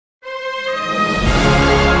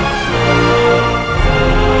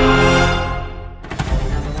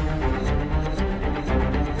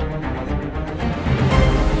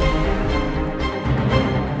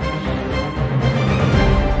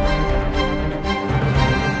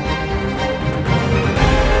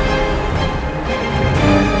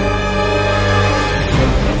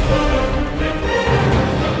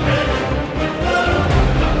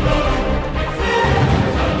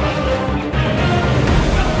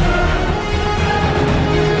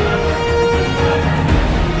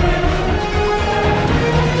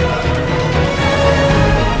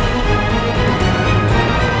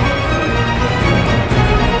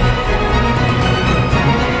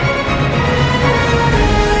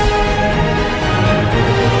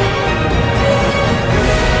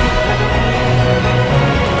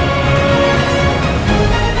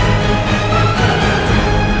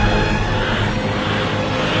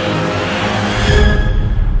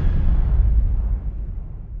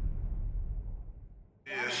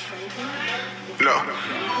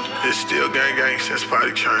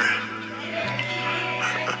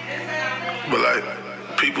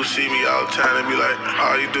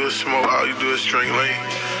smoke, all you do is drink late.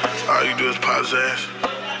 All you do is pop ass.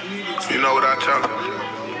 You know what I tell her?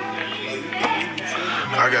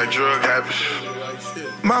 I got drug habits.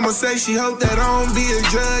 Mama say she hope that I don't be a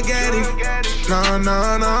drug addict. No.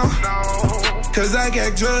 Cause I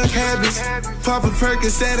got drug habits. Pop a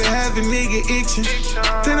Percocet and have a nigga itching.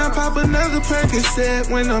 Then I pop another Percocet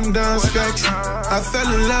when I'm done scratching. I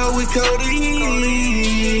fell in love with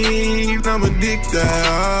codeine. I'm addicted.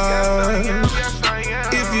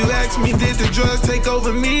 If you ask me, did the drugs take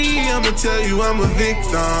over me? I'ma tell you I'm a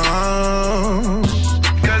victim.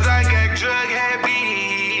 Cause I got drug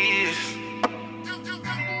habits.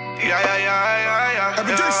 Yeah.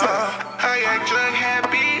 FBG I got drug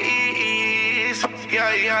habits.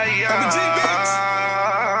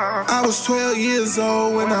 I was 12 years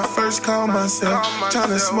old when I first called myself trying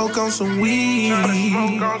to smoke on some weed.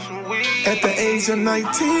 At the age of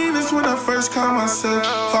 19 is when I first called myself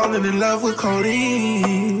falling in love with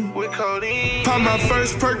codeine. Pop my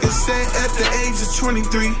first Percocet at the age of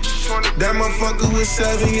 23. That motherfucker was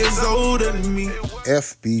 7 years older than me.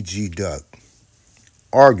 FBG DUCK,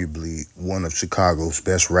 arguably one of Chicago's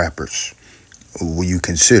best rappers. When you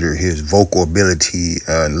consider his vocal ability,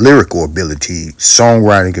 lyrical ability,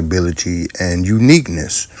 songwriting ability, and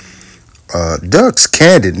uniqueness. Duck's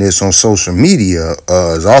candidness on social media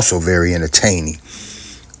is also very entertaining.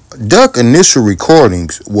 Duck's initial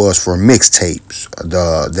recordings was for mixtapes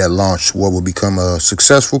that launched what would become a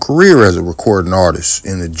successful career as a recording artist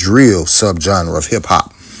in the drill subgenre of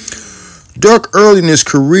hip-hop. Duck early in his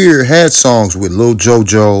career had songs with Lil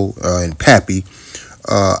JoJo and Pappy.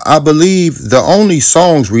 I believe the only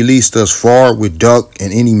songs released thus far with Duck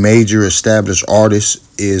and any major established artist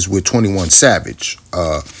is with 21 Savage,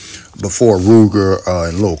 before Ruger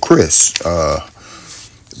and Lil Chris.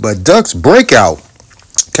 But Duck's breakout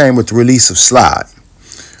came with the release of Slide,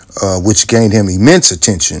 which gained him immense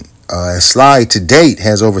attention. Slide to date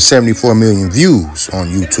has over 74 million views on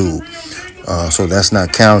YouTube. So that's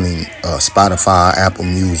not counting Spotify, Apple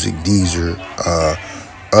Music, Deezer,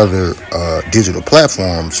 other digital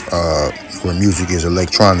platforms where music is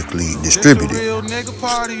electronically distributed. It's a real nigga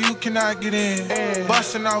party, you cannot get in.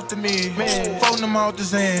 Busting out the knee, folding them out the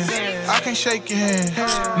Zans. I can't shake your hand.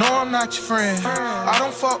 No, I'm not your friend. I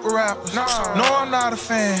don't fuck with rappers. No, I'm not a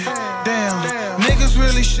fan. Damn, niggas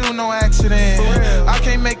really shoot no accident. I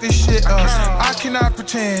can't make this shit up. I cannot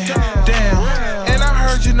pretend. Damn, and I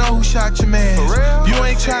heard you know who shot your man. You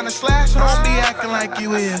ain't trying to slash, so don't be acting like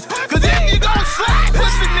you is. Cause if you gon' slash,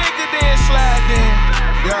 push the nigga then slide then.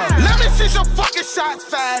 Let me see some fucking shots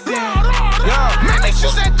fired then. Let me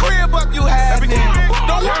shoot that crib up you had then.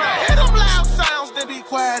 Don't wanna hear them loud sounds, then be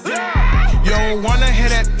quiet then. You don't wanna hear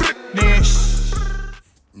that then.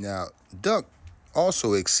 Now, Duck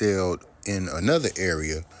also excelled in another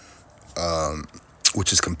area,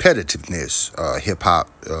 which is competitiveness. Hip-hop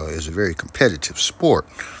is a very competitive sport.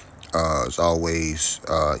 It's always,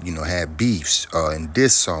 had beefs and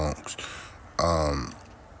diss songs.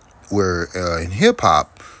 Where in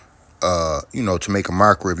hip-hop, to make a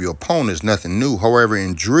mockery of your opponent is nothing new. However,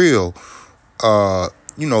 in drill, to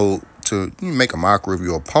make a mockery of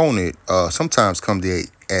your opponent sometimes comes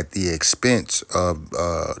at the expense of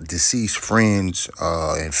deceased friends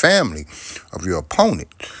and family of your opponent.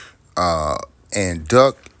 And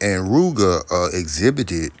Duck and Ruger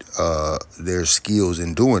exhibited their skills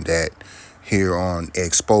in doing that here on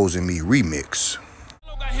Exposing Me Remix.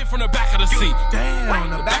 Hit from the back of the seat. Damn,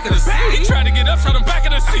 the back of the seat. He tried to get up, shot him back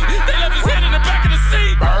of the seat. They left his head in the back of the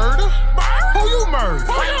seat. Murder? Who you murder?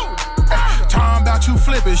 Who you? Talking about you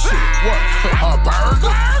flipping shit. What? A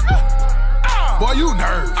burger? Boy, you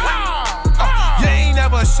nervous. You ain't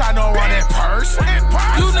never shot no one in person.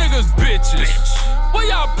 You niggas bitches. Where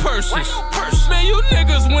y'all purses? Man, you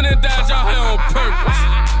niggas went and died y'all hair on purpose.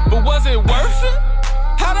 But was it worth it?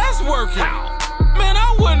 How that's working? Man,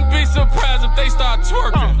 I wouldn't be surprised if they start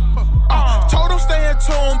twerking. Told them stay in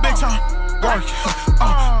tune, bitch, I'm working.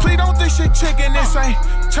 Please don't think shit chicken, this ain't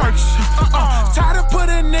Turkish. Tired of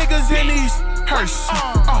putting niggas in these hearses.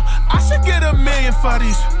 I should get $1 million for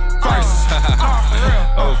these verses.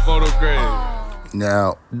 Photograph.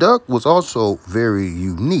 Now, Duck was also very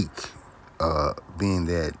unique, being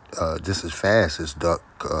that just as fast as Duck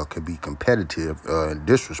could be competitive and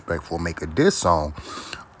disrespectful, make a diss song.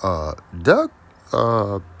 Duck,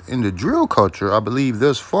 in the drill culture, I believe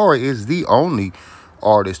thus far is the only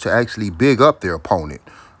artist to actually big up their opponent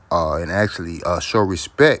and actually show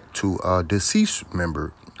respect to a deceased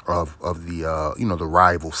member of the the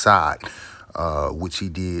rival side, which he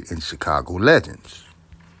did in Chicago Legends.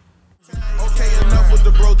 Okay, enough with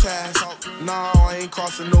the bro ties. No, I ain't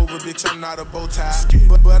crossing over, bitch, I'm not a bow tie.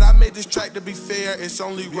 But I made this track to be fair. It's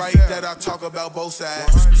only right that I talk about both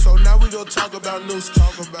sides. So now we gon' talk about news.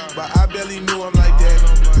 But I barely knew him like that.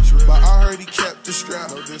 But I heard he kept the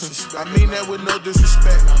strap. I mean that with no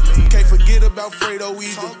disrespect. Can't forget about Fredo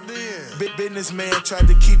either. Businessman tried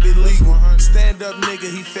to keep it legal. Stand up nigga,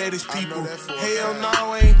 he fed his people. Hell no,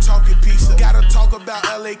 I ain't talking pizza. Gotta talk about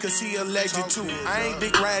LA cause he a legend too. I ain't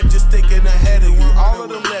dick riding, just thinking ahead of you. All of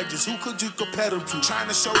them legends, who could you compare them to? Trying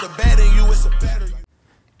to show the bad in you, it's a better you.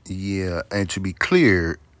 Yeah, and to be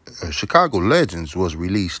clear, Chicago Legends was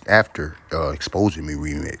released after Exposing Me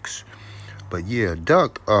remix. But yeah,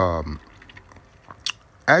 Duck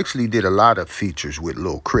actually did a lot of features with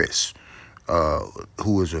Lil Chris,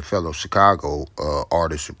 who is a fellow Chicago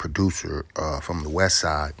artist and producer from the West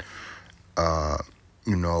Side.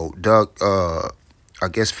 You know, Duck, I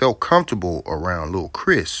guess, felt comfortable around Lil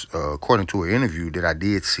Chris, according to an interview that I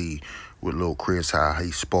did see with Lil Chris, how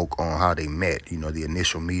he spoke on how they met, you know, the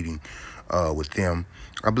initial meeting with them.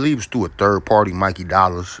 I believe it's through a third party, Mikey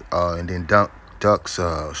Dollars, and then Duck's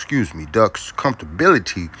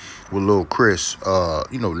comfortability with Lil Chris,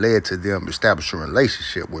 you know, led to them establishing a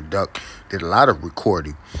relationship where Duck did a lot of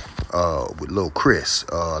recording with Lil Chris.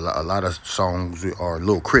 A lot of songs are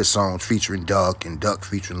Lil Chris songs featuring Duck and Duck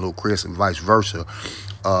featuring Lil Chris and vice versa,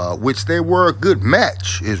 which they were a good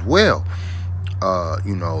match as well.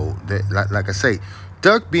 You know, like I say,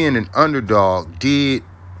 Duck being an underdog did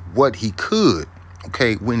what he could,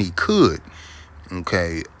 okay, when he could.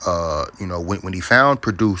 Okay, you know, when he found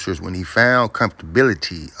producers, when he found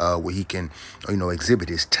comfortability where he can, you know, exhibit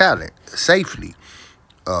his talent safely.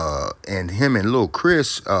 And him and Lil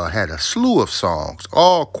Chris had a slew of songs,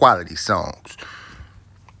 all quality songs.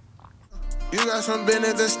 You got some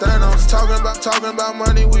business to stand on. Talking about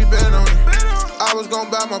money, we been on it. I was gonna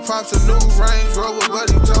buy my pops a new Range Rover, but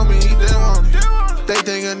he told me he didn't want it. They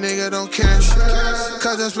think a nigga don't care shit.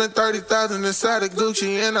 Cause I spent 30,000 inside of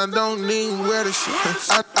Gucci and I don't need wear the shit.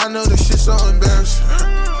 I know this shit so embarrassing.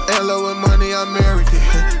 Hello with money, I married it.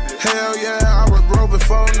 Hell yeah, I was broke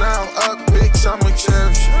before now. Up bitch, I'ma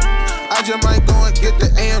cherish it. I just might go and get the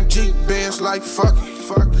AMG Benz like fuck it.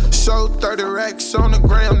 Showed 30 racks on the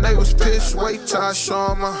gram, they was pissed. Wait till I show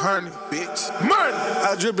them 100, bitch. Murder!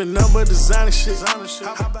 I drippin' number designer shit.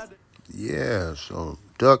 Yeah, so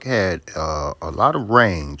Duck had a lot of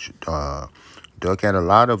range. Duck had a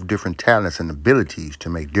lot of different talents and abilities to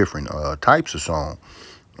make different types of song.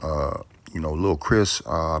 You know, Lil Chris,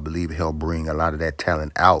 I believe, helped bring a lot of that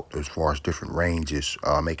talent out as far as different ranges,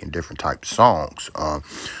 making different types of songs.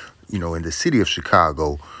 You know, in the city of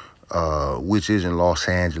Chicago, which is in Los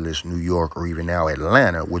Angeles, New York, or even now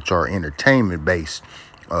Atlanta, which are entertainment-based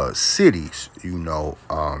cities, you know.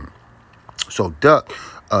 So Duck,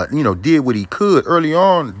 you know, did what he could. Early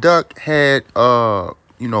on, Duck had,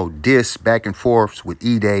 you know, diss back and forths with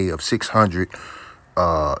E-Day of 600,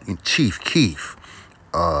 and Chief Keef.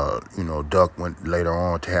 You know, Duck went later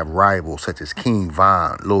on to have rivals such as King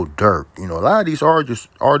Von, Lil Durk. You know, a lot of these artists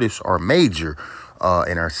are major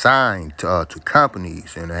and are signed to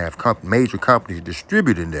companies and have major companies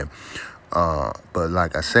distributing them. But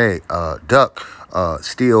like I said, Duck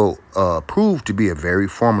still proved to be a very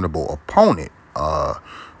formidable opponent,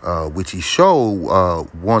 which he showed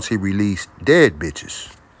once he released Dead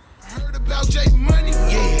Bitches. Heard about J Money,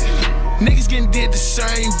 yeah. Niggas getting dead the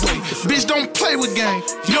same way. Bitch, don't play with game.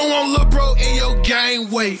 You don't want Lil Bro in your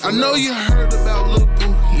gang way. I know you heard about Lil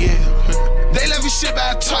Boo, yeah. They left his shit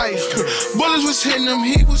by a tire. Bullets was hitting him,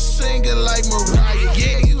 he was singing like Mariah.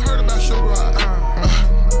 Yeah, you heard about Shorod.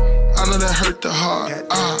 I know that hurt the heart.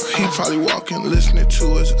 He probably walking, listening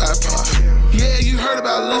to his iPod. Yeah, you heard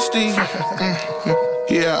about Listy.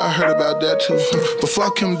 Yeah, I heard about that too. But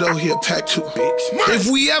fuck him though, he a pack too. If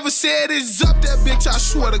we ever said it's up that bitch, I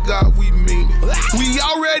swear to God we mean it. We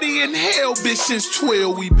already in hell, bitch, since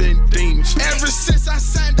 12 we been demons. Ever since I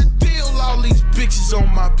signed the deal, all these bitches on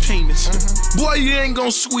my penis. Boy, you ain't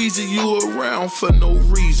gon' squeeze it, you around for no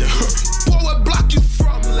reason. Boy, what block you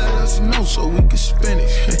from? Let us know so we can spin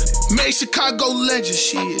it. Made Chicago legend,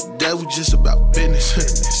 shit, that was just about business.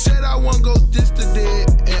 Said I wanna go this to dead,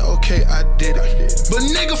 and okay, I did it. But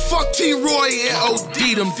nigga, fuck T-Roy and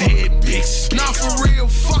OD them dead bitches. Nah, for real,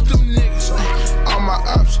 fuck them niggas. All my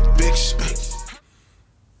ops are bitches.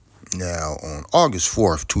 Now, on August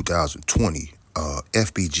 4th, 2020,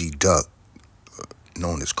 FBG DUCK,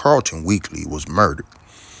 known as Carlton Weekly, was murdered.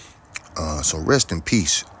 So rest in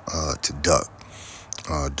peace to Duck.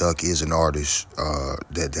 Duck is an artist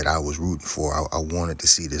that I was rooting for. I wanted to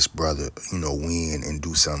see this brother, you know, win and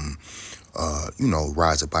do something, you know,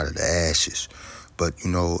 rise up out of the ashes. But,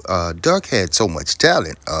 you know, Duck had so much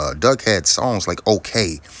talent. Duck had songs like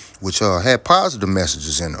OK, which had positive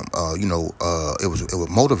messages in them. You know, it was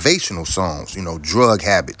motivational songs, you know, drug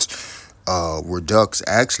habits, where Duck's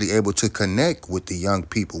actually able to connect with the young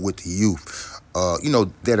people, with the youth, you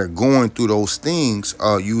know, that are going through those things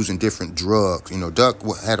using different drugs. You know, Duck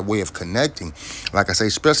had a way of connecting, like I say,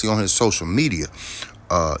 especially on his social media.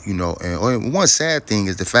 You know, and one sad thing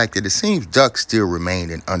is the fact that it seems Duck still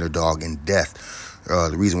remained an underdog in death.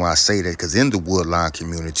 The reason why I say that, because in the Woodline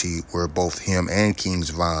community, where both him and King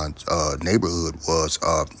Von's neighborhood was,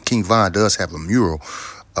 King Von does have a mural.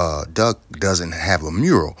 Duck doesn't have a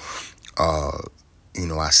mural. You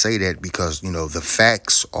know, I say that because, you know, the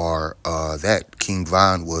facts are that King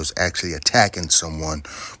Von was actually attacking someone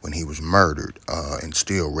when he was murdered. And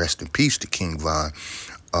still, rest in peace to King Von.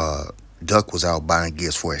 Duck was out buying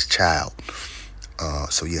gifts for his child.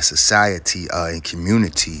 So, yeah, society and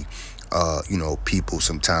community, you know, people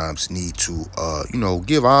sometimes need to, you know,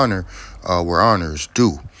 give honor where honor is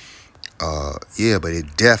due. Yeah, but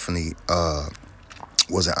it definitely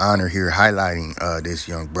was an honor here highlighting this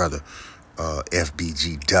young brother,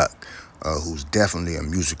 FBG Duck, who's definitely a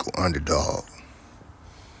musical underdog.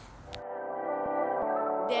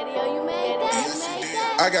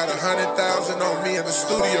 I got 100,000 on me in the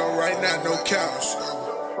studio right now, no couch.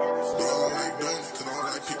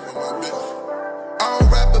 I don't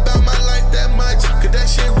rap about my life that much, cause that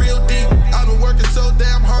shit real deep. I've been working so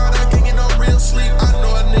damn hard, I can't get no real sleep. I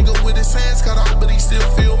know a nigga with his hands cut off, but he still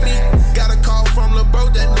feel me. Got a call from Lil'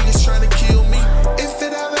 Bro, that nigga's trying to kill me. If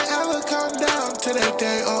it ever come down to that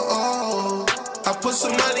day, I put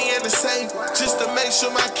some money in the safe, just to make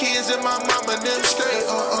sure my kids and my mama them straight,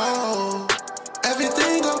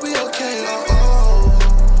 everything gon' be okay,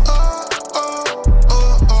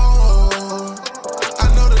 I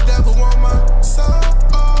know the devil want my soul,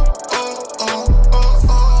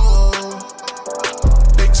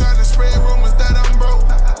 They tryna spread rumors that I'm broke.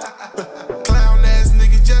 Clown ass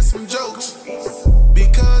nigga, just some jokes.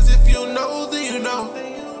 Because if you know, then you know.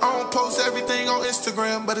 I don't post everything on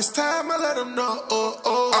Instagram, but it's time I let them know.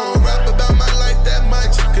 I don't rap about my life that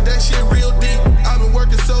much, cause that shit real deep. I've been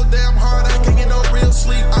working so damn hard, I can't get no real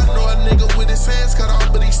sleep. I know a nigga with his hands cut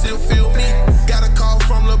off, but he still feel me. Got a call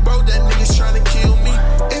from Lil' Bro, that nigga's trying to kill me.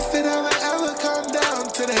 If it ever come down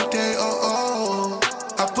to that day,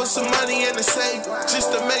 I put some money in the safe,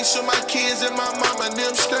 just to make sure my kids and my mama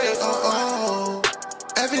them straight,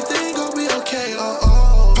 everything gon' be okay,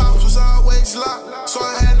 Pops was always locked, so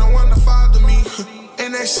I had no one to father me.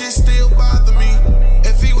 And that shit still bother me.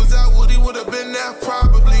 If he was out, he would've been there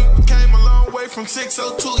probably. Came a long way from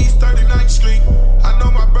 602 East 39th Street. I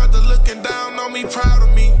know my brother looking down on me, proud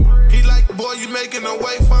of me. He like, boy, you making a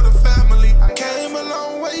way for the family. Came a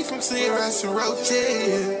long way from seeing rats and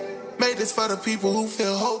roaches. Made this for the people who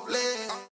feel hopeless.